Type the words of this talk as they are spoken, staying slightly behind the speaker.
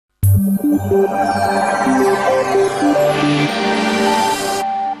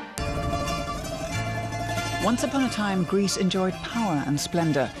Once upon a time, Greece enjoyed power and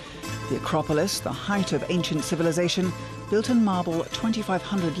splendor. The Acropolis, the height of ancient civilization, built in marble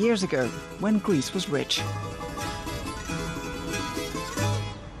 2,500 years ago, when Greece was rich.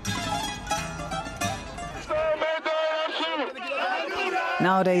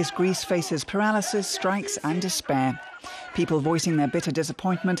 Nowadays, Greece faces paralysis, strikes and despair. People voicing their bitter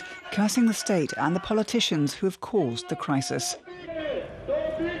disappointment, cursing the state and the politicians who have caused the crisis.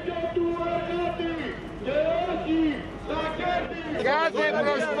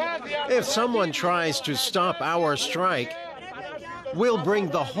 If someone tries to stop our strike, we'll bring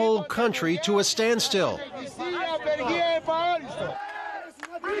the whole country to a standstill.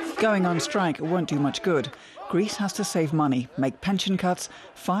 Going on strike won't do much good. Greece has to save money, make pension cuts,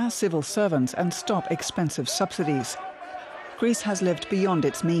 fire civil servants and stop expensive subsidies. Greece has lived beyond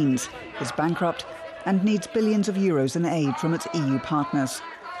its means, is bankrupt and needs billions of euros in aid from its EU partners.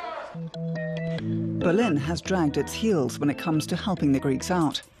 Berlin has dragged its heels when it comes to helping the Greeks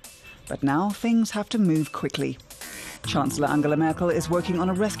out. But now things have to move quickly. Chancellor Angela Merkel is working on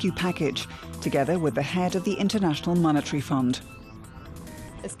a rescue package, together with the head of the International Monetary Fund.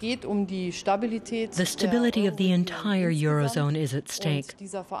 The stability of the entire Eurozone is at stake.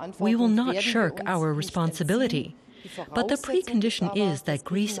 We will not shirk our responsibility. But the precondition is that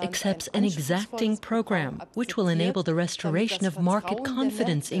Greece accepts an exacting program which will enable the restoration of market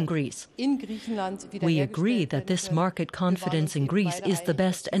confidence in Greece. We agree that this market confidence in Greece is the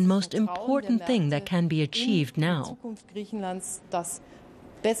best and most important thing that can be achieved now.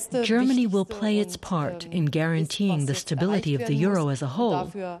 Germany will play its part in guaranteeing the stability of the euro as a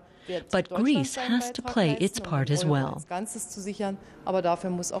whole, but Greece has to play its part as well.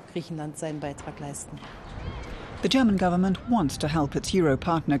 The German government wants to help its euro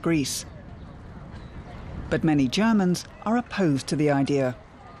partner Greece. But many Germans are opposed to the idea.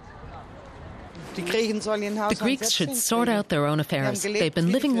 The Greeks should sort out their own affairs. They've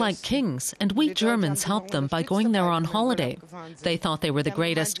been living like kings, and we Germans helped them by going there on holiday. They thought they were the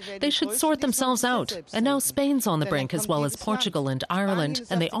greatest. They should sort themselves out. And now Spain's on the brink, as well as Portugal and Ireland,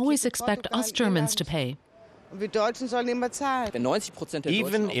 and they always expect us Germans to pay. Even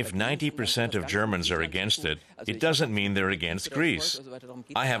if 90% of Germans are against it, it doesn't mean they're against Greece.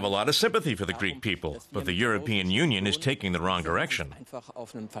 I have a lot of sympathy for the Greek people, but the European Union is taking the wrong direction.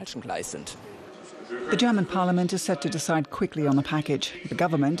 The German parliament is set to decide quickly on the package. The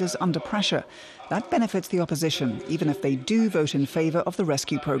government is under pressure. That benefits the opposition, even if they do vote in favour of the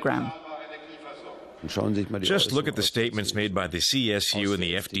rescue programme. Just look at the statements made by the CSU and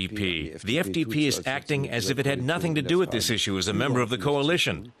the FDP. The FDP is acting as if it had nothing to do with this issue as a member of the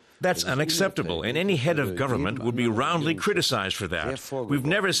coalition. That's unacceptable, and any head of government would be roundly criticized for that. We've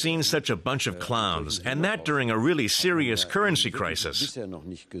never seen such a bunch of clowns, and that during a really serious currency crisis. The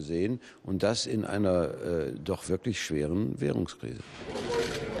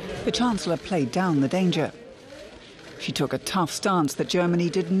Chancellor played down the danger. She took a tough stance that Germany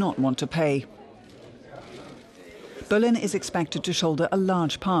did not want to pay. Berlin is expected to shoulder a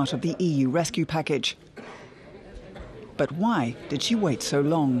large part of the EU rescue package. But why did she wait so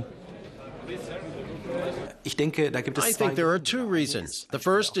long? I think there are two reasons. The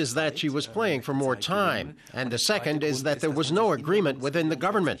first is that she was playing for more time, and the second is that there was no agreement within the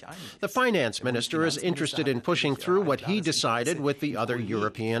government. The finance minister is interested in pushing through what he decided with the other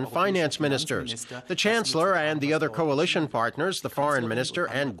European finance ministers. The chancellor and the other coalition partners, the foreign minister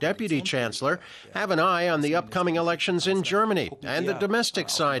and deputy chancellor, have an eye on the upcoming elections in Germany and the domestic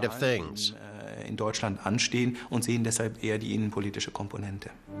side of things. In Deutschland anstehen und sehen deshalb eher die innenpolitische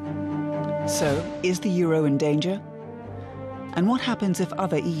Komponente. So, is the euro in danger? And what happens if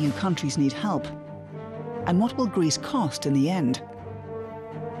other EU countries need help? And what will Greece cost in the end?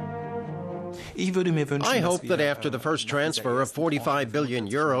 I hope that after the first transfer of 45 billion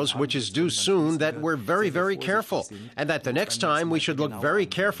euros, which is due soon, that we're very, very careful, and that the next time we should look very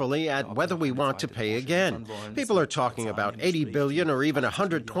carefully at whether we want to pay again. People are talking about 80 billion or even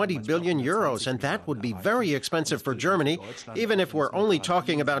 120 billion euros, and that would be very expensive for Germany, even if we're only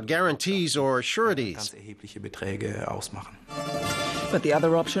talking about guarantees or sureties. But the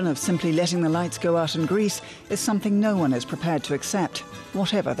other option of simply letting the lights go out in Greece is something no one is prepared to accept,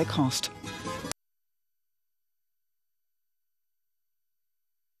 whatever the cost.